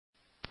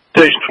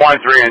Station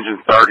 23, engine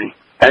 30.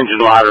 Engine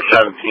ladder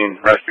 17,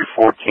 rescue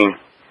 14.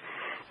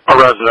 A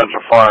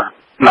residential fire.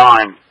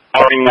 9,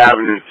 Harding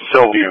Avenue,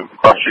 Sylvia,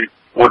 Cross Street,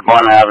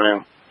 Woodbine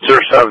Avenue,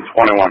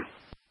 0721.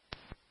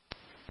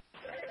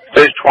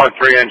 Station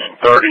 23, engine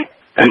 30.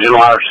 Engine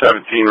ladder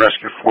 17,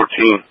 rescue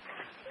 14.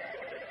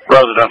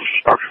 Residential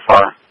structure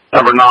fire.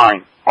 Number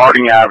 9,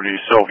 Harding Avenue,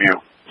 Sylvia,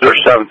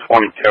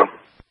 0722.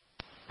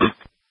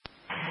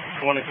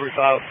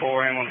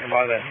 2354, anyone can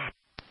buy that.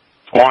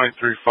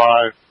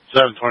 23-5,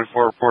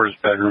 724, report his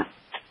bedroom.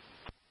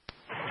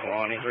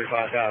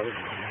 23-5, copy.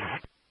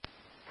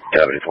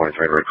 Deputy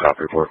 23, road cop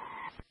report.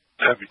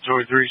 Deputy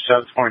 23,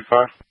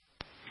 725.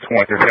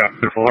 23,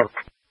 copy, 4.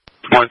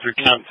 23,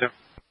 count 2.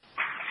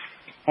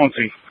 Let's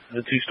see,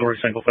 the two-story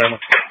single family.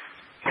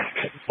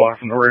 Fire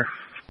from the rear.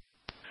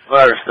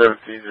 Ladder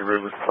 17, the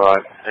room is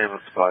 5.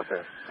 Ambulance 5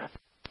 there.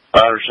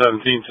 Ladder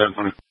 17,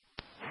 720.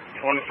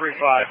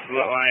 23-5,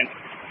 split line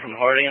from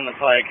Harding and the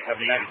Pike. Have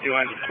the next 2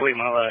 engines sweep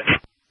my leg.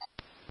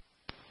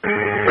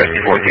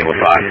 Rescue 14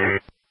 with 5.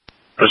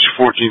 Rescue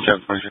 14,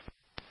 726.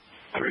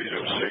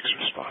 306,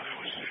 respond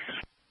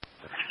 46.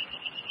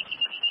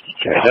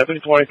 Okay,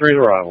 Deputy 23's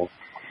arrival.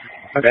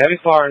 Okay, heavy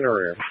fire in the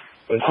rear.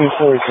 With a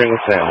 2-story single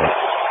family.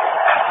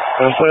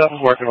 Gonna set up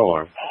a working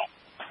alarm.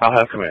 I'll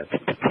have command.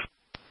 23-5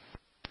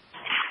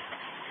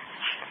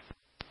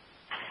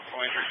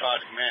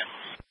 command.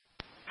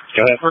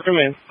 Go ahead for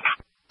command.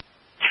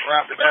 We're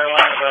off the bear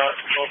line about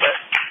a little bit.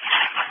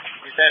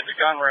 We said the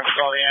gun room with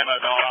all the ammo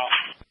going off.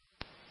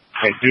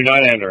 Okay, do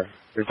not enter.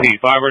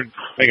 Repeat, Firebird,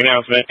 make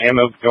announcement.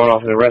 Ammo going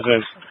off in the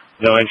residence.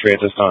 No entry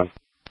at this time.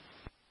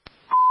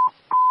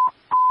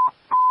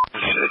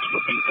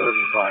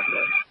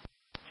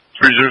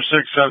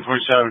 306,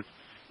 727.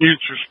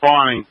 Units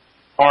responding,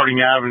 Harding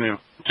Avenue.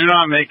 Do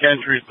not make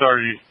entry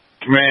authority.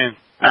 Command,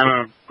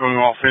 ammo going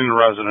off in the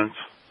residence.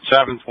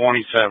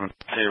 727.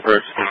 Senior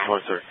approach,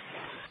 623.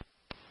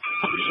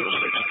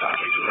 306,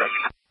 copy, direct.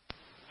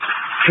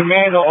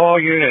 Command to all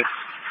units.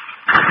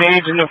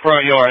 Stage in the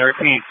front yard. I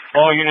repeat,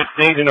 all units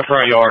stage in the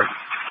front yard.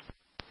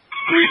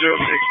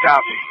 306,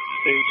 copy.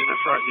 Stage in the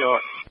front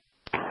yard.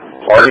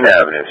 Harding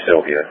Avenue,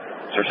 Sylvia.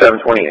 Sir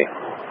 728.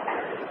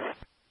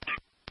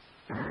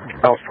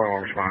 Ellis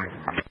 21 responding.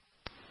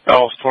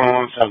 Ellis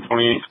 21,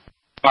 728.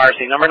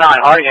 RC number 9,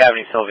 Harding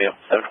Avenue, Sylvia,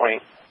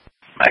 728.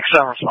 Max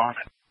 7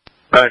 responding.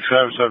 Max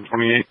 7,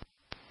 728.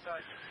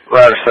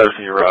 Ladder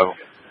 17, arrival.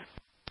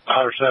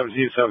 Ladder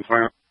 17,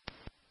 729.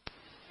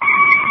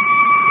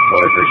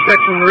 23-6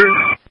 en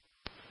route.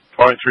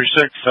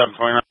 23-6,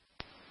 729.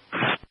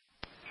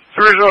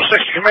 306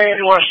 to command,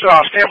 you want to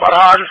stand by the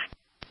hydrant?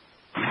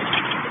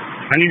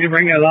 I need to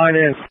bring that line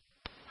in.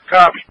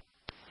 Copy.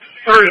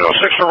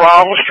 306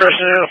 arrival,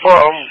 stressing in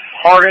from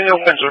Harding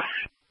and Windsor.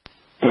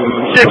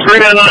 6,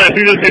 bring that line up.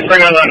 306, bring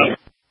that line up.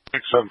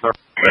 6, 730.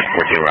 That's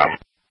 14 arrival.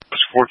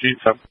 That's 14,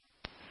 7.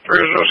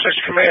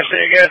 306 command,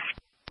 say again.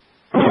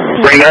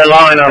 Bring that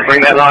line up, bring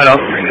that line up.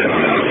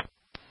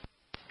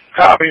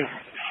 Copy.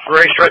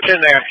 Ray, stretch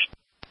in there.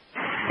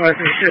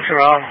 306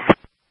 arrival.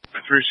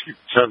 3,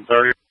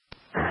 730.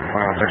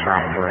 106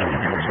 arrival, Ray.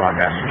 Slide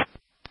that.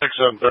 6,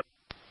 730.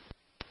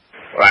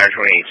 Ladder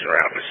 28's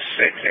around with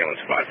 6,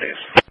 ambulance 5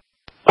 days.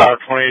 Ladder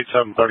 28,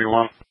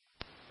 731.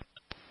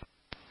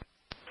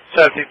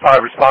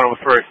 75, responding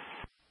with 3.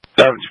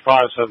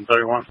 75,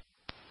 731.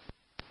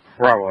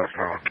 Bravo, that's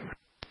wrong.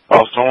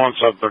 Ellis 21,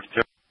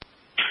 732.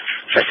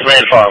 Check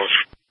command files.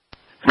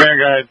 Command,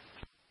 go ahead.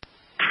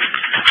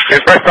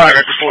 Express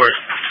progress report.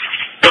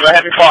 There's a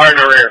heavy fire in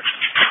the rear.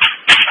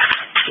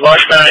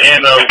 Large amount of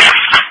ammo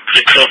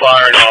is still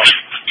firing off.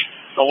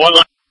 So one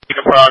line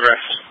in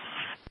progress.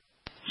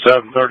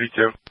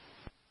 732.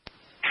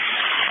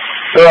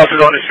 Who else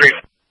is on the street?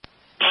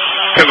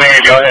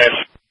 Command, go ahead.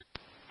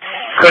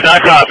 Could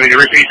not copy. To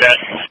repeat that.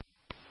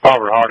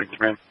 Robert Harding,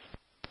 command.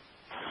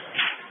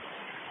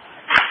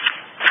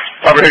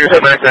 Robert Higgins,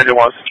 head next engine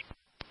once.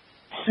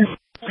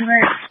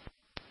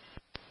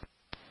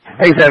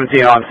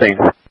 A17 on scene.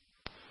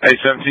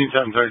 A17,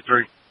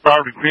 733.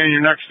 Robert, command,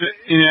 your next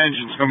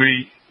engine's going to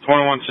be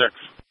 21-6.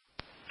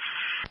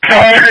 Go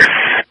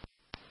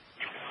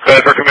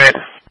ahead for command.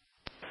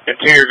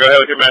 Interior, go ahead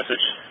with your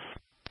message.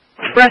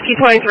 Rescue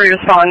 23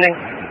 responding.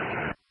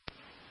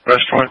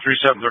 Rescue 23,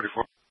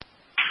 734.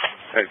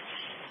 Hey.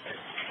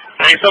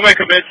 I need somebody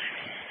commit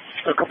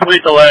a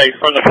complete delay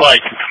from the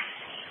flight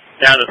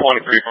down to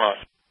 23-5.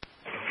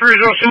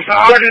 306,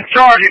 I'll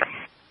discharge it.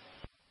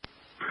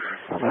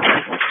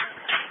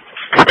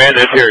 Command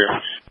the interior.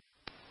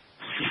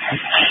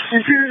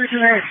 Interior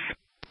command.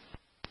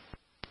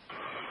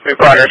 Make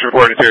progress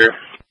report interior.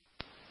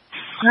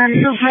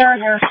 No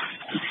progress.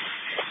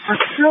 I'm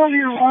still in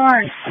your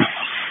line.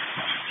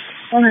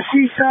 On the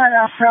east side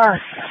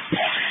outside.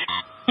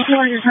 Looks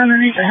like it's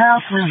underneath the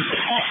house room.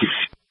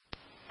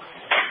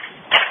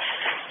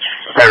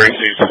 Okay,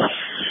 received.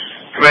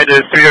 Command to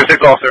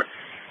 306 officer.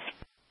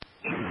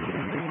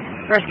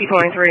 Rescue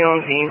 23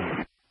 on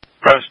scene.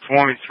 Rescue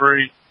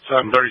 23,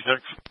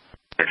 736.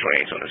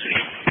 28's on the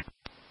scene.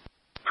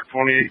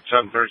 28,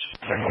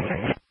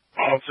 736.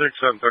 6,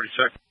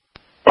 736.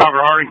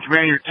 Robert Harding,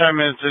 command, you're 10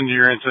 minutes into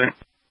your incident.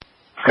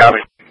 Copy.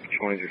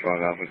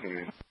 23-5 Alpha,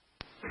 command.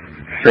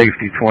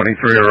 Safety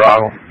 23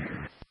 arrival.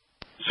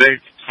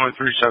 Safety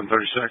 23,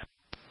 736.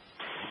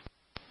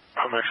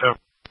 Max 7.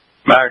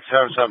 Max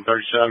 7,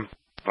 737.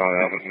 5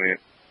 Alpha, command.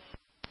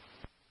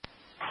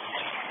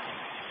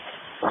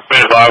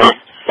 Command 5,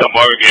 some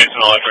more gas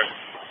and electric.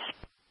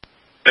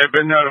 They've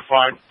been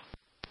notified.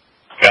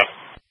 Yeah.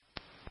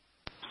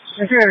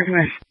 Security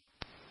command.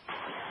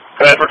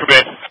 Command for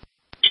command.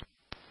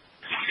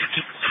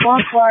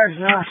 Bonfire's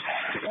not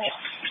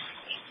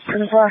in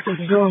the process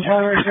of doing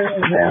primary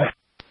service now.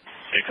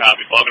 Okay,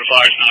 copy. Welcome to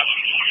fire.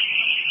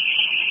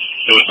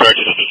 Doing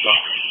searches at this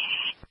time.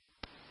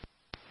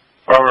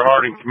 Robert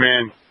Harding,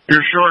 command.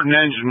 You're short an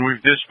engine.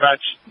 We've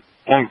dispatched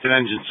Wilmington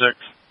Engine 6.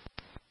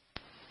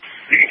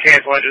 You can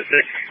cancel engine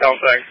 6. Don't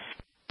say.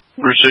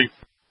 Receipt.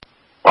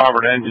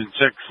 Robert, Engine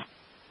 6. Ladder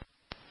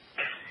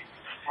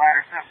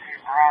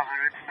 17 Bravo,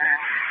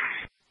 command.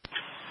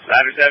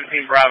 Ladder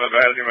 17 Bravo, go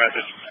ahead with your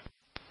message.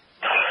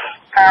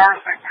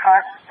 Power's been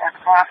cut at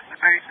the bottom of the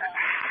basement.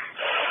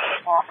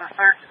 While the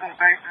search in the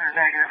basement are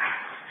negative.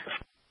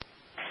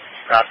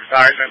 Copy.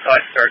 Fire's been cut.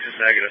 Search is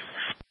negative.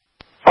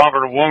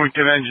 Robert,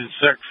 Wilmington Engine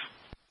 6.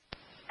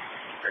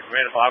 Okay,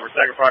 command 5 for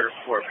second progress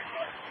report.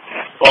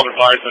 Welcome to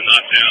fire's been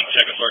knocked down.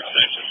 Check a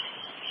workstation.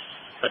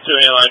 Got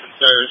 2 analyzed and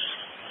search.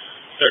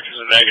 Searches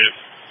are negative.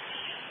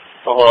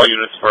 For all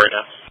units for right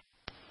now.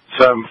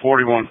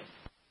 741.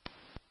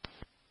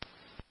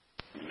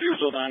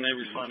 09A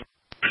responding.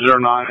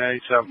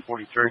 09A,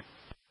 743.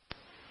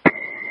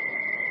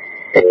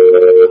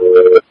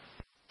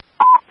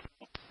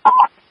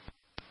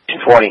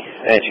 Station 20,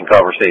 engine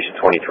cover, station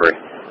 23.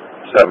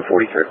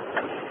 743.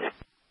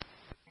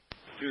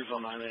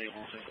 09A,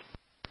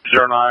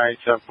 09A,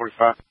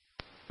 745.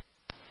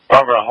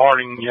 Robert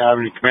Harding, you have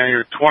any command?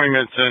 You're 20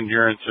 minutes into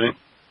your incident.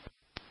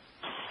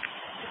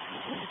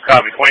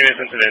 Copy. 20 minutes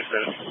into the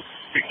incident.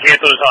 You can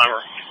cancel the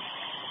timer.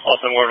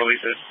 Also, more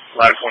releases.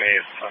 Ladder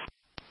 28.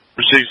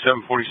 Receive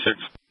 746.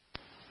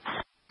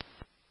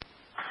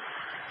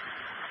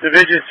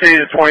 Division C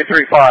to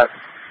 23-5.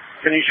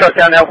 Can you shut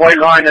down that white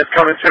line that's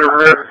coming to the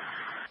river?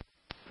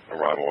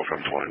 Arrival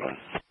from 29.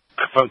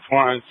 Phone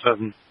 29,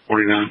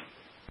 749.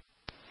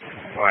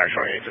 Ladder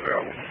 28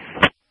 available.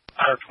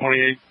 Ladder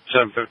 28,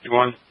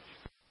 751.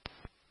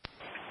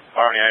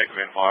 Fire in the attic,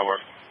 command 5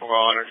 work. We're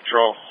all under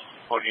control.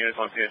 Holding units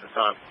on scene at this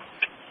time.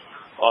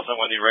 Also,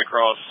 when the Red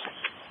Cross,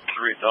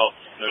 3 adults,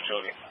 no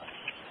children.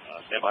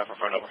 Stand by for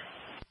phone number.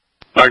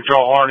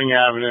 Control Harding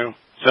Avenue,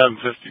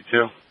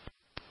 752.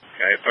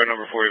 Okay, phone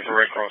number for you for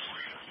Red Cross,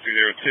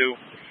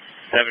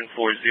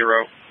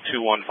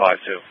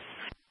 202-740-2152.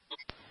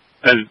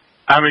 And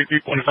how many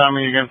people in the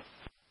family again?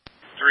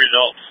 3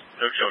 adults,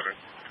 no children.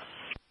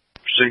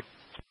 See.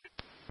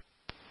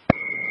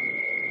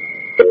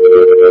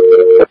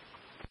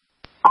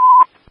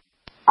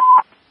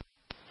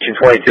 Station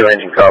 22,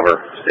 engine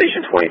cover,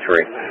 station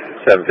 23.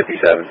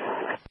 757.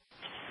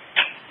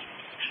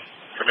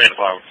 Command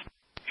 5.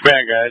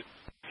 Command, guys.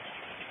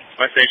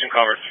 My station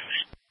covered.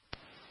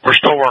 We're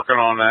still working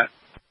on that.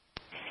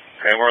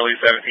 Okay, we're release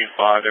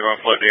 17-5. They're going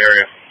to flood the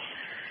area.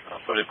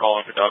 So they're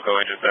calling for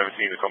Delco engine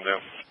 17 to come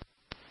down.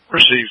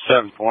 Receive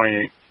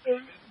 728.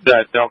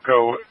 That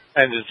Delco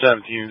engine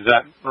 17, is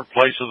that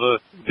replace of the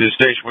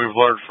station we've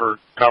loaded for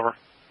cover?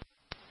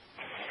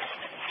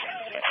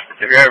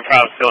 If you're having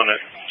problems filling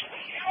it,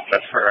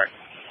 that's correct.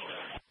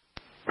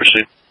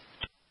 Receive.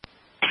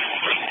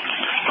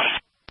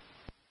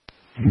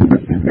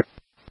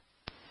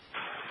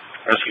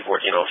 Rescue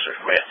 14 officer,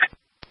 command.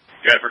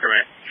 Good for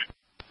command.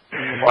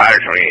 Ladder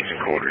 28 and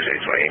quarters,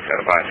 828,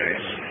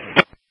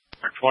 756.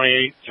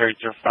 28,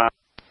 305.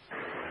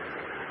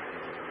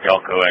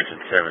 Delco exit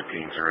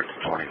 17, 0 to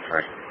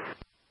 23.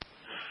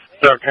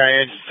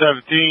 Okay, engine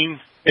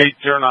 17, 809.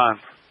 Command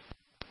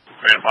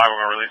 5, we're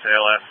going to release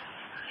ALS.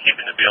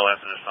 Keeping the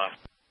BLS at this time.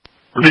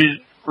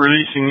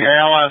 Releasing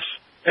ALS,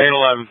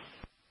 811.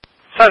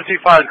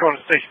 725 is going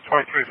to station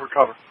 23 for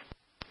cover.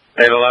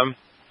 811.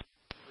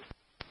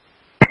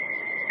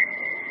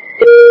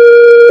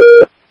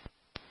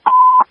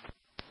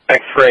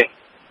 X-ray.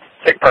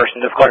 Sick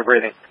person, difficulty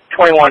breathing.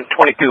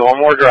 2122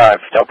 Elmore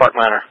Drive, Del Park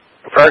Manor.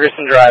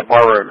 Ferguson Drive,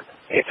 Bar Road,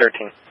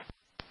 813.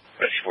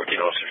 Rescue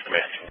 14 officers,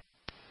 command.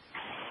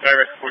 Okay,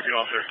 Rescue 14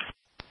 officer.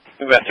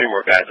 We've got 3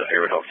 more guys up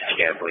here. Would hope you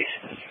can, please.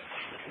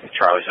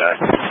 Charlie side.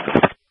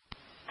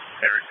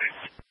 Okay, receive.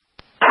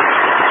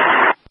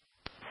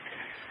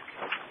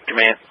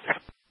 Command. Go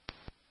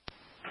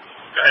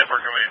ahead for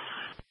command.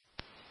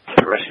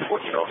 Rescue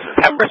 14 officers.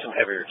 Have bring some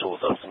heavier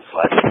tools up, some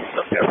slats and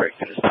stuff. Got to break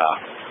through this top.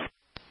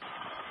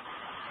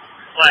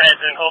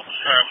 Flatheads and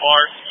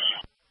bars.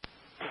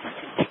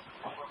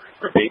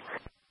 Repeat.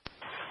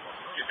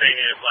 You say you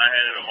need a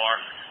flathead and a bar.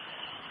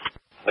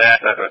 Nah,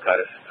 it's not going to cut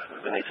it.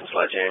 We need some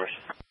sledgehammers.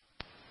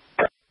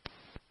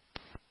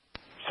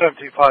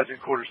 725 in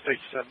quarter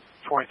station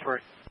 23.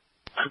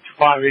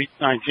 5,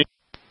 819.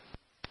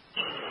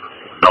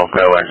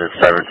 Delco exit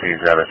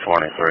 17, out of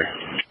 23.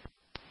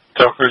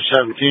 Delco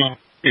 17,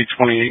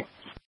 828.